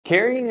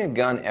Carrying a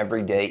gun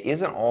every day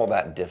isn't all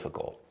that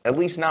difficult, at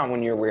least not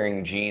when you're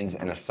wearing jeans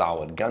and a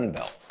solid gun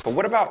belt. But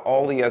what about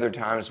all the other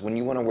times when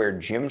you want to wear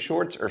gym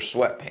shorts or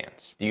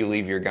sweatpants? Do you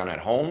leave your gun at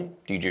home?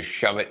 Do you just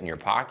shove it in your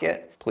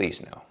pocket?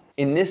 Please no.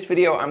 In this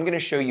video, I'm going to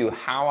show you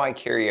how I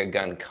carry a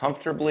gun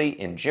comfortably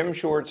in gym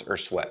shorts or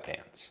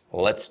sweatpants.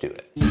 Let's do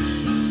it.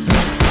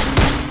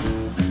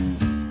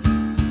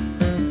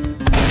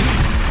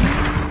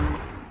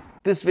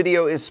 This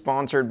video is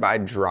sponsored by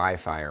dry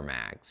fire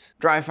mags.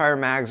 Dry fire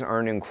mags are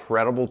an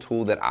incredible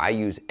tool that I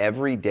use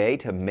every day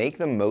to make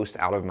the most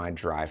out of my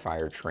dry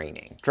fire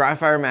training. Dry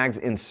fire mags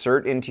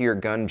insert into your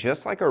gun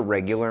just like a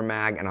regular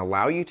mag and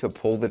allow you to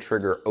pull the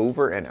trigger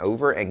over and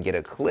over and get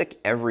a click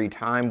every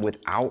time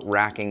without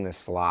racking the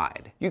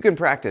slide. You can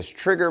practice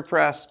trigger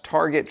press,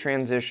 target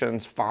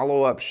transitions,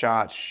 follow-up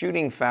shots,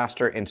 shooting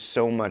faster, and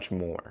so much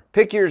more.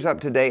 Pick yours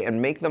up today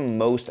and make the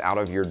most out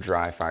of your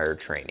dry fire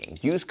training.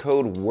 Use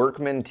code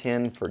WORKMAN10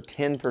 for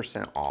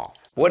 10% off.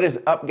 What is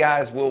up,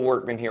 guys? Will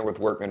Workman here with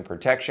Workman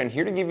Protection,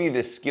 here to give you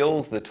the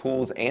skills, the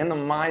tools, and the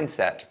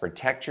mindset to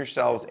protect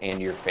yourselves and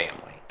your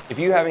family. If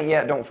you haven't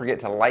yet, don't forget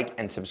to like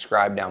and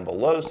subscribe down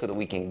below so that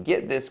we can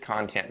get this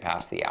content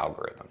past the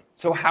algorithm.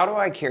 So how do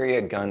I carry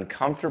a gun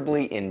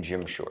comfortably in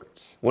gym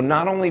shorts? Well,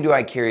 not only do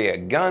I carry a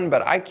gun,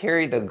 but I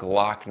carry the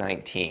Glock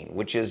 19,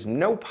 which is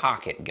no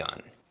pocket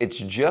gun. It's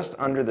just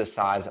under the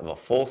size of a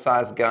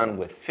full-size gun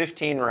with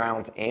 15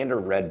 rounds and a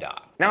red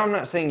dot. Now, I'm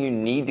not saying you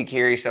need to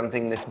carry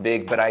something this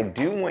big, but I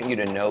do want you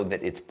to know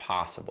that it's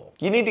possible.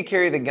 You need to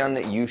carry the gun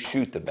that you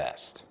shoot the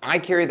best. I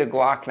carry the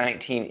Glock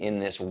 19 in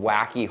this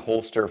wacky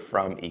holster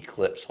from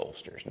Eclipse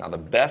Holsters. Now, the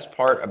best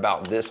part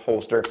about this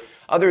holster,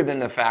 other than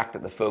the fact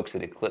that the folks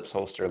at Eclipse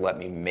Holster let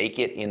me make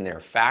it in their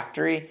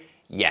factory,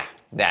 yeah,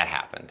 that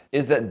happened,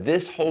 is that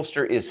this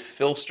holster is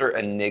PHLster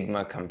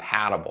Enigma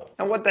compatible.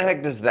 Now, what the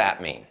heck does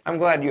that mean? I'm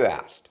glad you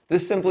asked.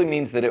 This simply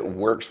means that it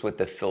works with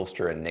the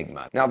PHLster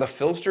Enigma. Now, the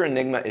PHLster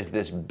Enigma is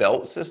this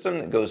belt system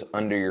that goes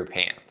under your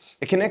pants.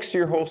 It connects to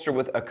your holster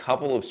with a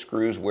couple of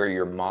screws where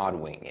your mod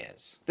wing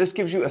is. This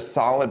gives you a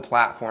solid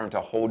platform to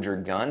hold your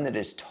gun that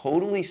is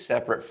totally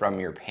separate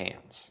from your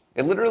pants.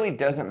 It literally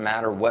doesn't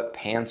matter what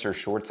pants or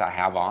shorts I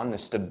have on, the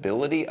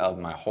stability of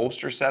my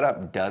holster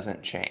setup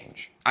doesn't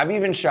change. I've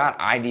even shot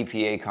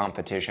IDPA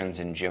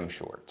competitions in gym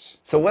shorts.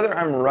 So whether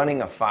I'm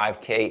running a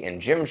 5K in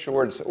gym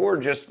shorts or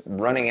just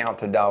running out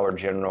to Dollar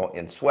General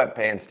in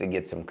sweatpants to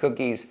get some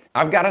cookies,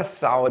 I've got a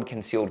solid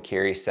concealed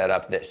carry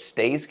setup that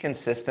stays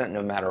consistent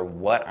no matter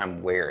what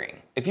I'm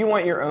wearing. If you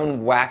want your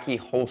own wacky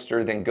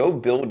holster, then go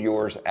build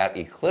yours at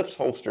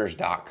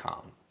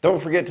eclipseholsters.com.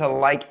 Don't forget to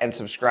like and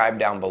subscribe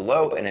down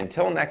below, and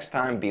until next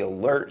time, be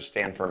alert,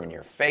 stand firm in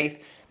your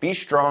faith, be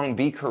strong,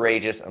 be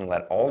courageous, and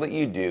let all that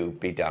you do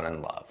be done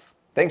in love.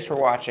 Thanks for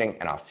watching,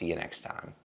 and I'll see you next time.